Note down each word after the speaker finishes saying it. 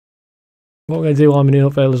what I'm going to do while I'm in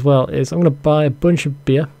Oakvale as well is I'm going to buy a bunch of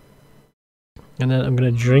beer and then I'm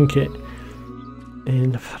going to drink it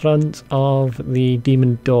in front of the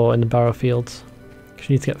demon door in the Barrow Fields, because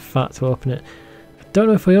you need to get fat to open it. I don't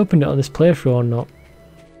know if we opened it on this playthrough or not.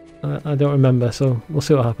 I don't remember, so we'll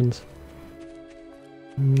see what happens.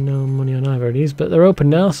 No money on either of these, but they're open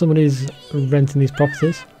now. Somebody's renting these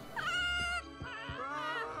properties.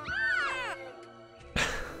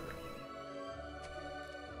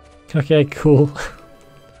 Okay, cool.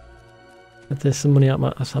 There's some money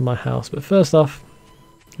outside my house, but first off,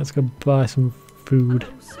 let's go buy some food.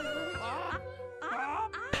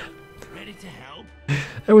 Ready to help?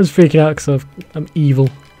 Everyone's freaking out because I'm evil.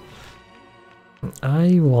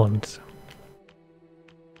 I want...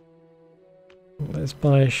 Let's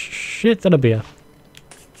buy a shit ton of beer.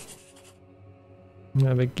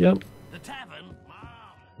 There we go. The tavern.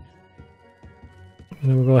 And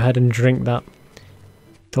then we'll go ahead and drink that.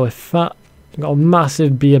 So we're fat, got a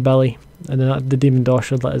massive beer belly, and then the demon door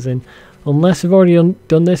should let us in. Unless we've already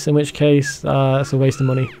done this, in which case it's a waste of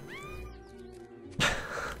money.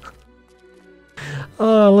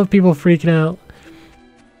 Oh, I love people freaking out.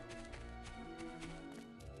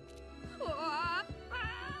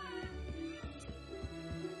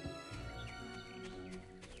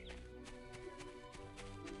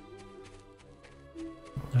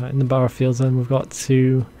 Alright, in the Barrow Fields then we've got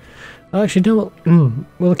to... Actually, no,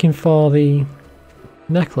 we're looking for the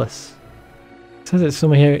necklace. It says it's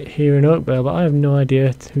somewhere here in Oakvale, but I have no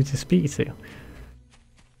idea who to speak to.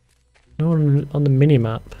 No one on the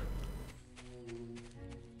mini-map.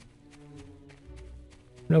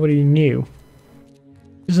 Nobody knew.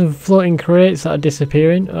 There's some floating crates that are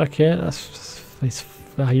disappearing. Okay, that's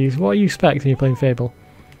what you expect when you're playing Fable.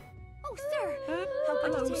 Oh, sir!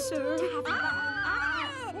 Hello, sir. To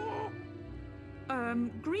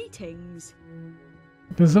Greetings.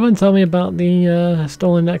 Can someone tell me about the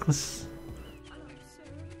stolen necklace?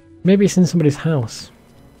 Maybe it's in somebody's house.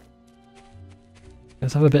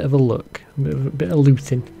 Let's have a bit of a look. A bit of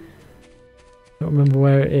looting. Don't remember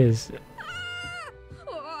where it is.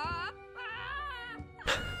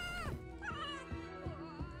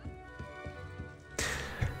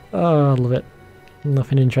 Oh, I love it.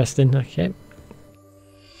 Nothing interesting. Okay.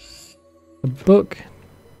 A book.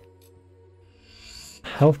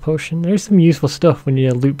 Health potion. There's some useful stuff when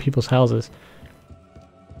you loot people's houses.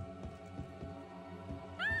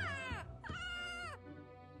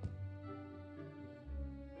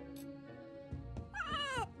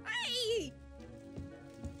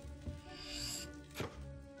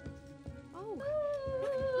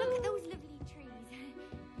 look at those lovely trees.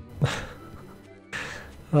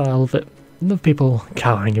 Oh, I love it. I love people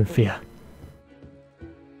cowering in fear.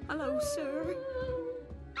 Hello, sir.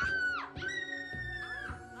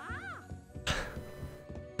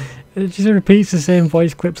 It just repeats the same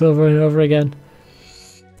voice clips over and over again.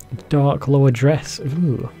 Dark lower dress.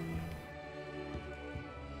 Ooh.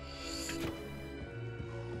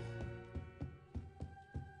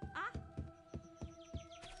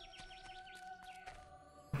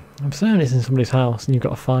 I'm saying it's in somebody's house and you've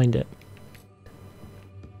got to find it.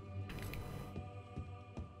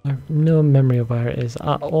 I have no memory of where it is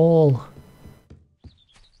at all.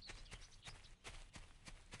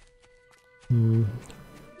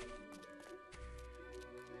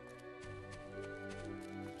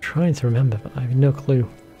 Trying to remember, but I have no clue.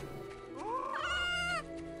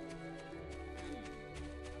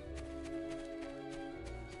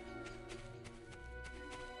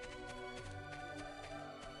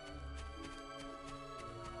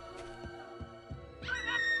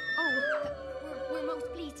 We're most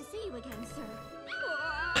pleased to see you again, sir.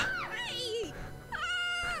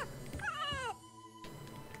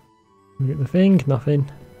 Get the thing,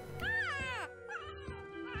 nothing.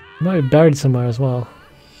 Might be buried somewhere as well.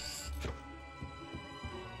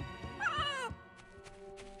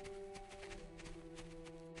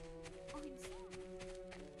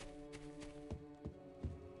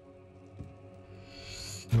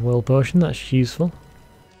 Will potion, that's useful.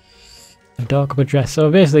 A dark upper dress. So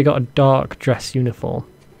I've basically got a dark dress uniform.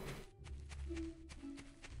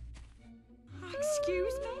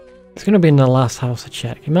 Excuse me? It's going to be in the last house I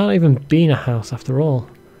check. It might not even be in a house after all.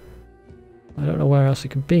 I don't know where else it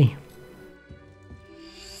could be.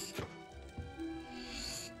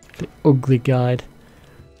 The ugly guide.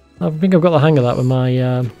 I think I've got the hang of that with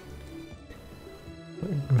my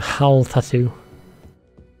howl tattoo.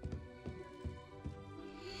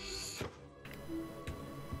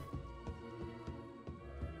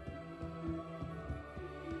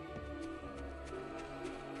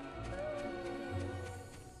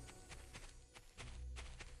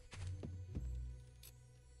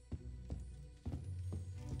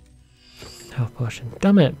 Health potion.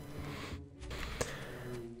 Damn it.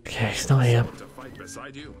 Okay, it's not here.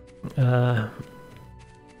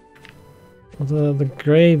 Although the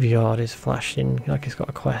graveyard is flashing like it's got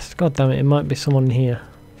a quest. God damn it, it might be someone here.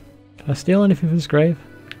 Can I steal anything from this grave?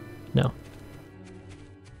 No.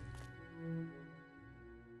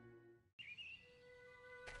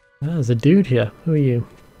 Ah, there's a dude here. Who are you?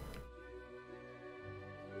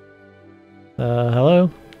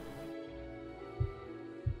 Hello?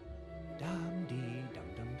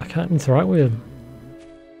 I can't interact with him.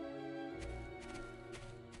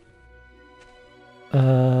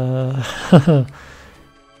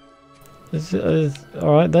 Is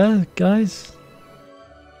alright there, guys?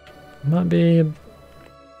 Might be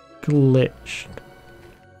glitched.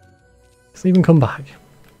 Let's even come back. I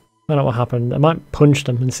don't know what happened. I might punch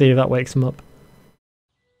them and see if that wakes them up.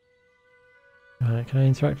 Alright, can I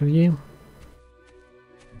interact with you?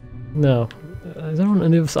 No. Is everyone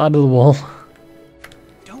on the other side of the wall?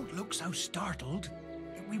 Don't look so startled.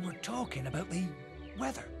 We were talking about the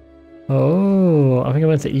weather. Oh, I think I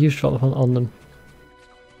meant to eavesdrop on them.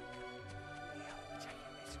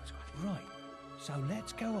 Right, so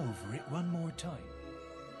let's go over it one more time.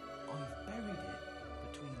 I've buried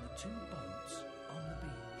it between the two boats on the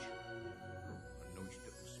beach. A nice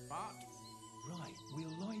little spot. Right,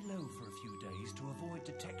 we'll lie low for a few days to avoid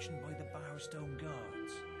detection by the Barstone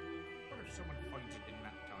guards. What if someone finds it in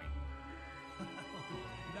that time?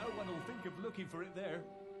 No one will think of looking for it there.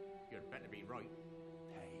 You'd better be right.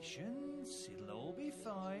 Patience, it'll all be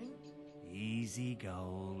fine. Easy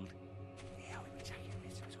gold.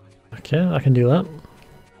 Okay, I can do that.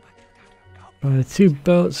 Two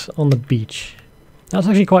boats on the beach. That's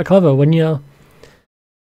actually quite clever when you're...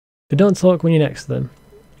 They don't talk when you're next to them.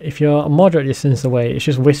 If you're a moderate distance away, it's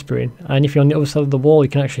just whispering. And if you're on the other side of the wall, you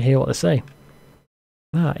can actually hear what they say.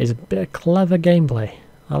 That is a bit of clever gameplay.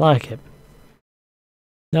 I like it.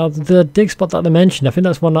 Now, the dig spot that I mentioned, I think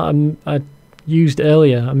that's one that I used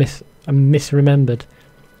earlier. I misremembered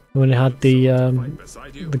when I had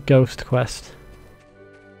the ghost quest.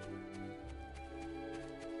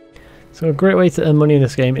 So a great way to earn money in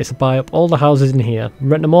this game is to buy up all the houses in here,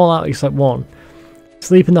 rent them all out except one,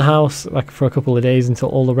 sleep in the house like for a couple of days until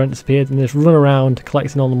all the rent disappeared, and just run around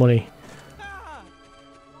collecting all the money.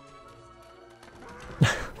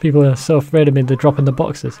 People are so afraid of me they're dropping the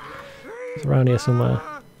boxes. It's around here somewhere.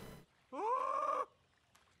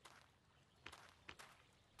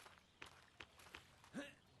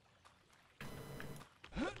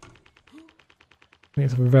 I think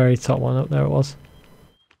it's the very top one up there. It was.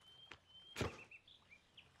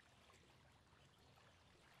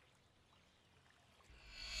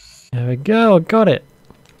 There we go, got it.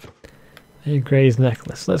 A Gray's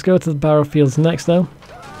necklace. Let's go to the barrow fields next though.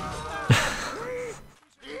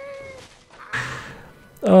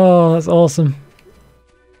 Oh, that's awesome.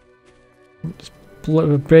 Just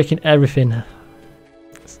breaking everything.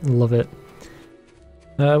 Love it.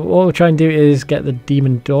 What we'll try and do is get the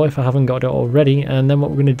demon door if I haven't got it already, and then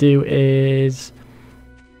what we're going to do is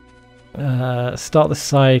start the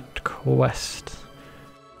side quest.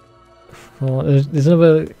 There's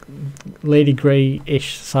another Lady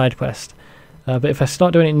Grey-ish side quest, but if I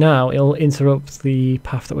start doing it now, it'll interrupt the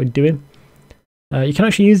path that we're doing. You can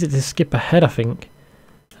actually use it to skip ahead, I think.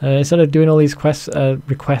 Instead of doing all these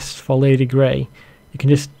requests for Lady Grey, you can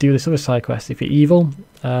just do this other side quest. If you're evil,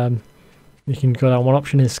 you can go down one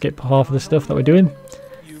option and skip half of the stuff that we're doing.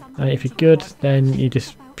 If you're good, then she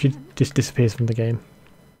just disappears from the game.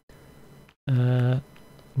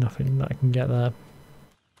 Nothing that I can get there.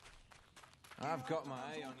 I've got my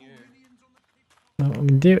eye on you. Now what I'm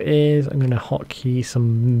going to do is I'm going to hotkey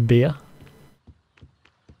some beer.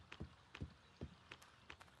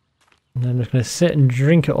 And then I'm just going to sit and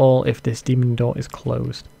drink it all if this demon door is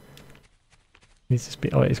closed. Needs to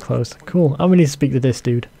speak. Oh, it is closed. Cool. I'm going to need to speak to this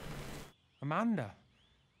dude. Amanda?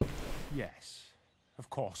 Yes, of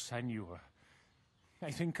course, I knew her.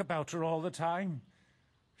 I think about her all the time.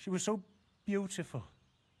 She was so beautiful,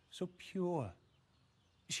 so pure.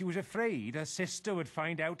 She was afraid her sister would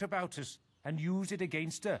find out about us and use it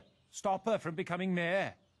against her, stop her from becoming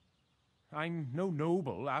mayor. I'm no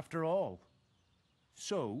noble, after all.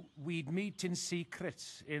 So, we'd meet in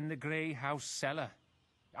secret in the grey house cellar.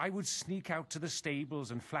 I would sneak out to the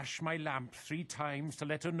stables and flash my lamp 3 times to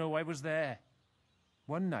let her know I was there.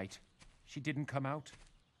 One night, she didn't come out,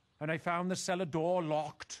 and I found the cellar door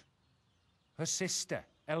locked. Her sister,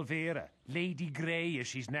 Elvira, Lady Grey as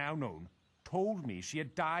she's now known, told me she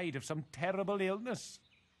had died of some terrible illness.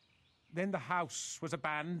 Then the house was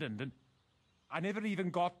abandoned, and I never even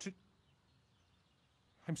got to...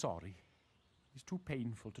 I'm sorry. It's too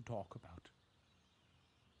painful to talk about.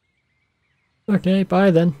 Okay,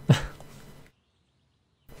 bye then.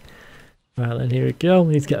 Right then, here we go.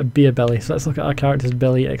 We need to get a beer belly. So let's look at our character's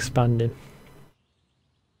belly expanding.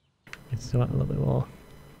 Let's do that a little bit more.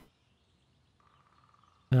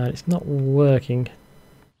 It's not working.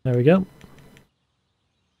 There we go.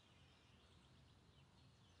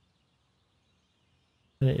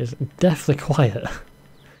 And it is deathly quiet.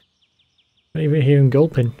 Don't even hear him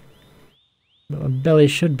gulping. But my belly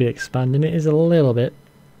should be expanding. It is a little bit.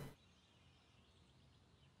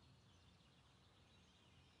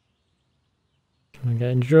 I'm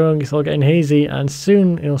getting drunk, it's all getting hazy, and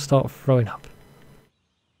soon it'll start throwing up.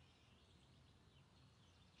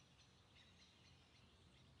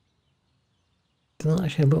 Doesn't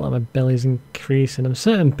actually look like my belly's increasing. I'm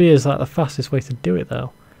certain beer's like the fastest way to do it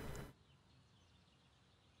though.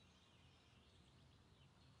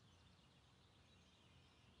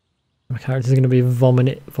 My character's going to be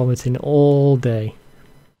vomiting all day.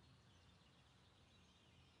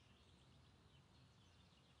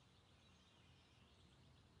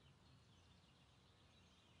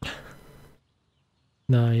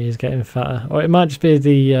 No, he's getting fatter. Or it might just be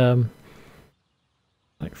the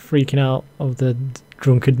like freaking out of the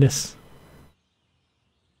drunkenness.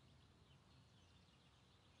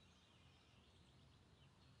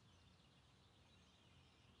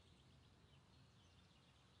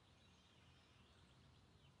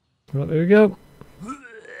 Right, there we go.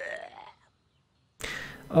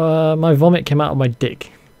 My vomit came out of my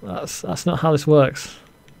dick. That's not how this works.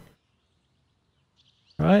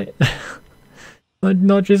 Right?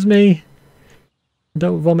 Not just me.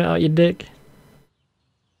 Don't vomit out your dick.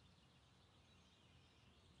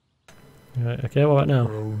 Right, okay, what about now?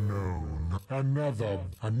 Oh no, another.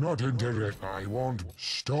 I'm not into it. I won't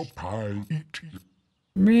stop. I eat.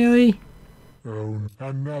 Really? Oh,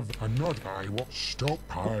 another. I'm not. I won't stop.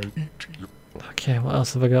 I eat. Okay, what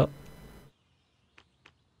else have I got?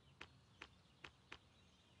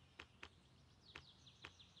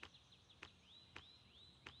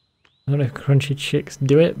 I don't know if crunchy chicks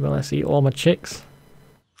do it, but let's eat all my chicks.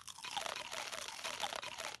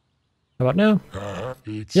 How about now?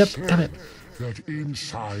 It's Yep, said damn it. that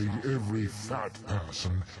inside every fat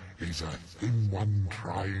person is a thin one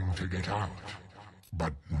trying to get out.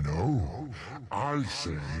 But no, I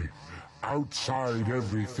say outside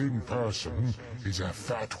every thin person is a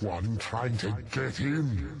fat one trying to get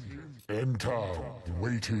in. Enter,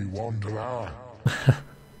 weighty wanderer.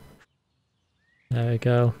 There we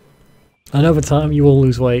go. And over time you will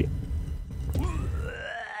lose weight.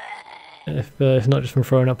 If it's not just from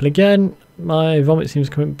throwing up. And again, my vomit seems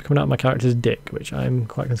coming out of my character's dick, which I'm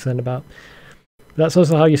quite concerned about. But that's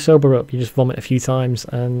also how you sober up. You just vomit a few times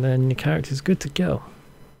and then your character's good to go.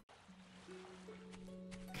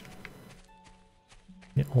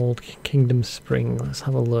 The Old Kingdom Spring. Let's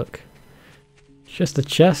have a look. Just a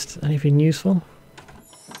chest. Anything useful?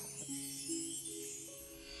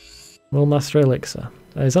 Will Master Elixir.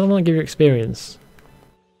 Is that the one that gives you experience?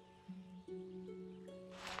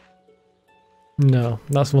 No,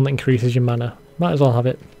 that's the one that increases your mana. Might as well have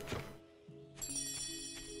it.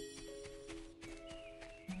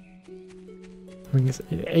 I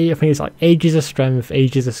think it's like ages of strength,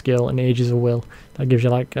 ages of skill, and ages of will. That gives you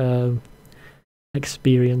like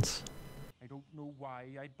experience. I don't know why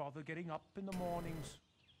I bother getting up in the mornings.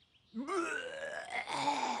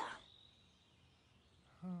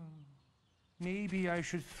 Maybe I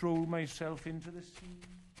should throw myself into the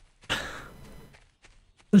sea.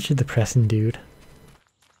 Such a depressing dude.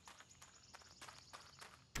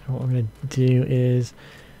 What I'm going to do is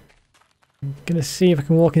I'm going to see if I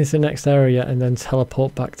can walk into the next area and then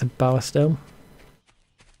teleport back to Bowerstone.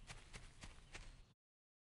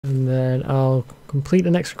 And then I'll complete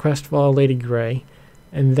the next request for Lady Grey,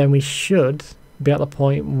 and then we should be at the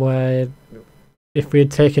point where if we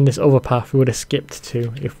had taken this other path we would have skipped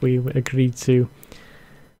to if we agreed to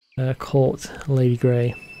court Lady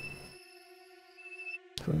Grey.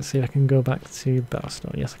 So let's see if I can go back to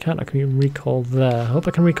Bowerstone. Yes, I can. I can recall there. I hope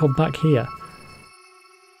I can recall back here.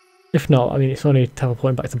 If not, I mean, it's only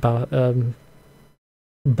teleporting back to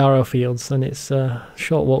Barrowfields, and it's a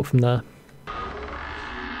short walk from there.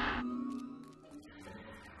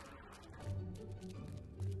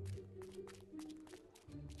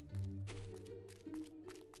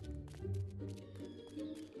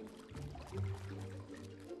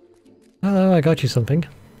 Hello, I got you something.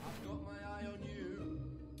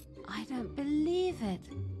 I don't believe it.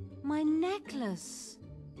 My necklace.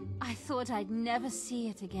 I thought I'd never see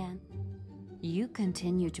it again. You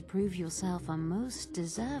continue to prove yourself a most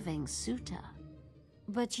deserving suitor.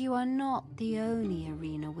 But you are not the only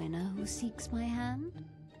arena winner who seeks my hand.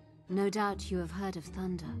 No doubt you have heard of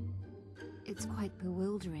Thunder. It's quite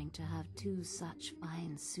bewildering to have two such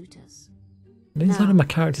fine suitors. The inside of my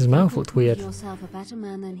character's mouth looked weird. Prove yourself a better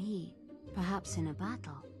man than he, perhaps in a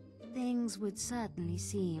battle, things would certainly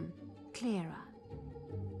seem clearer.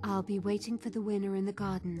 I'll be waiting for the winner in the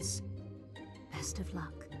gardens. Best of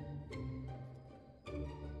luck.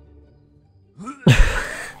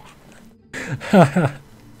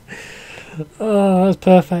 Oh, that's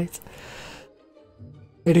perfect.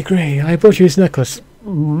 Lady Grey, I brought you this necklace.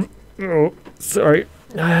 Oh, sorry.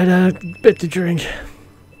 I had a bit to drink.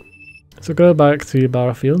 So go back to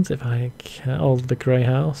Barrowfields if I can. Oh, the Grey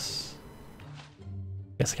House.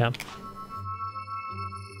 Yes, I can.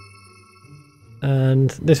 And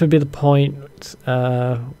this would be the point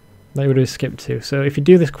that you would have skipped to. So if you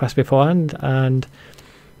do this quest beforehand, and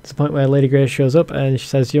it's the point where Lady Grey shows up and she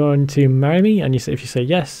says, "You want to marry me?" And if you say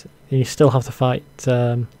yes, then you still have to fight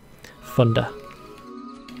Thunder.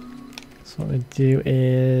 So what I'm going to do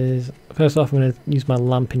is, first off, I'm going to use my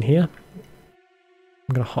lamp in here.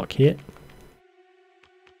 I'm going to hotkey it.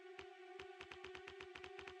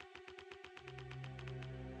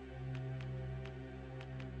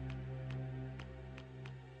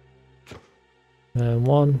 And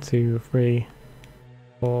 1, 2, 3,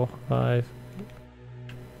 4, 5.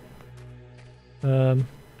 There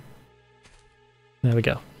we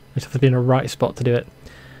go. I just have to be in a right spot to do it.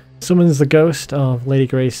 Summons the ghost of Lady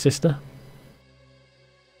Grey's sister.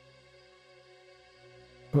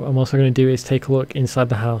 What I'm also going to do is take a look inside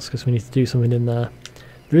the house because we need to do something in there.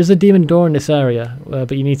 There is a demon door in this area, but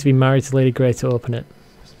you need to be married to Lady Grey to open it.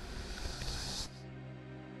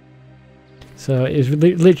 So it's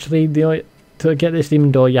literally the only, to get this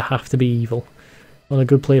demon door you have to be evil. On a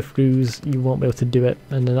good playthroughs you won't be able to do it,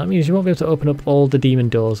 and then that means you won't be able to open up all the demon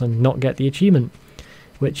doors and not get the achievement,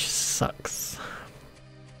 which sucks.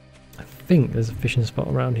 I think there's a fishing spot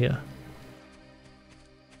around here.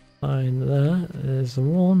 Find there, there's the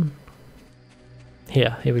one.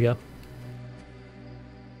 Here we go.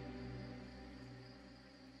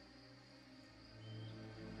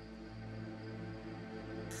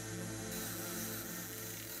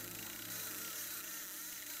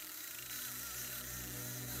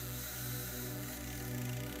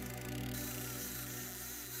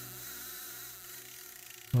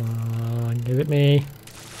 Give it me. I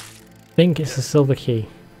think it's a silver key.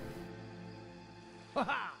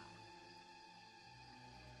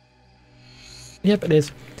 Yep, it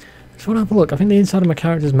is. Just want to have a look. I think the inside of my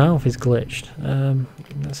character's mouth is glitched.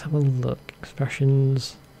 Let's have a look.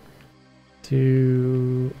 Expressions.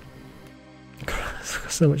 To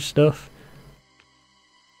so much stuff.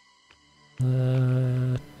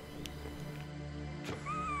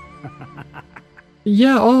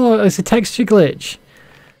 Yeah. Oh, it's a texture glitch.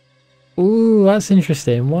 Ooh, that's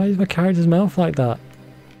interesting. Why is my character's mouth like that?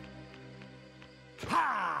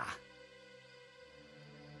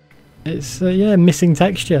 It's, yeah, missing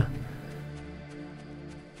texture.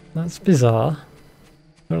 That's bizarre.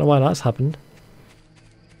 Don't know why that's happened.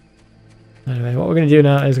 Anyway, what we're going to do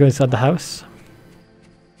now is go inside the house.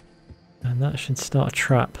 And that should start a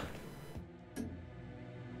trap.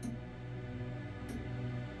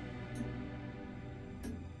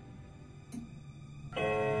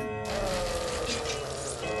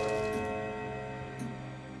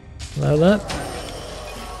 Like that.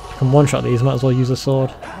 If I can one-shot these, might as well use a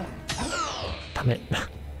sword. Damn it.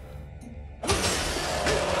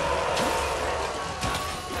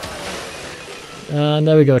 And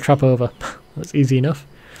there we go, trap over. That's easy enough.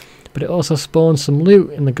 But it also spawns some loot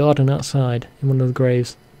in the garden outside, in one of the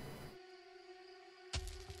graves.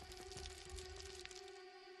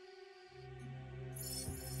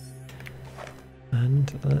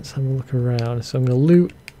 And let's have a look around. So I'm going to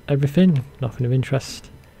loot everything, nothing of interest.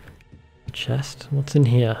 Chest, what's in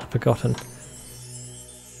here? Forgotten.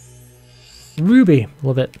 Ruby,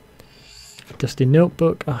 love it. Dusty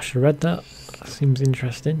notebook. Oh, I should have read that. That seems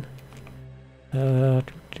interesting. Dusty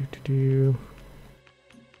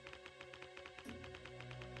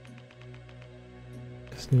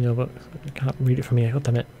notebook. I can't read it from here. God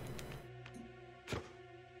damn it.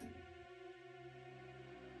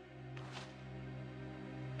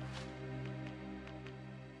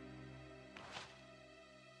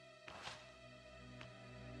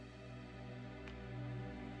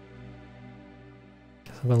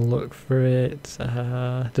 Have a look for it.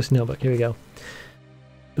 Just notebook. Here we go.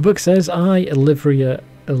 The book says, "I, Elvira,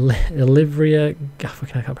 I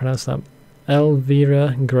can't pronounce that.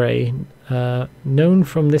 Elvira Grey, known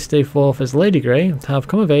from this day forth as Lady Grey, have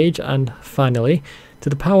come of age and finally to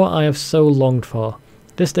the power I have so longed for.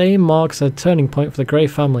 This day marks a turning point for the Grey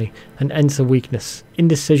family and ends a weakness,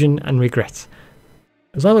 indecision, and regret.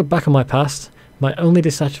 As I look back on my past, My only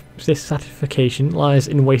dissatisfaction lies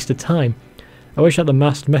in wasted time. I wish that the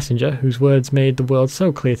masked messenger, whose words made the world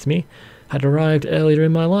so clear to me, had arrived earlier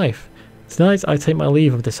in my life. Tonight I take my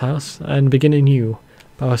leave of this house and begin anew.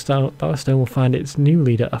 Bowerstone will find its new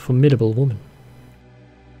leader a formidable woman.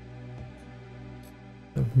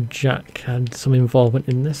 Jack had some involvement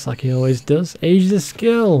in this, like he always does. Age the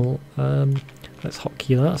skill. Let's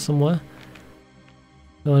hotkey that somewhere.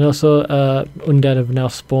 Oh, and also, undead have now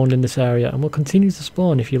spawned in this area, and will continue to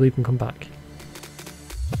spawn if you leave and come back.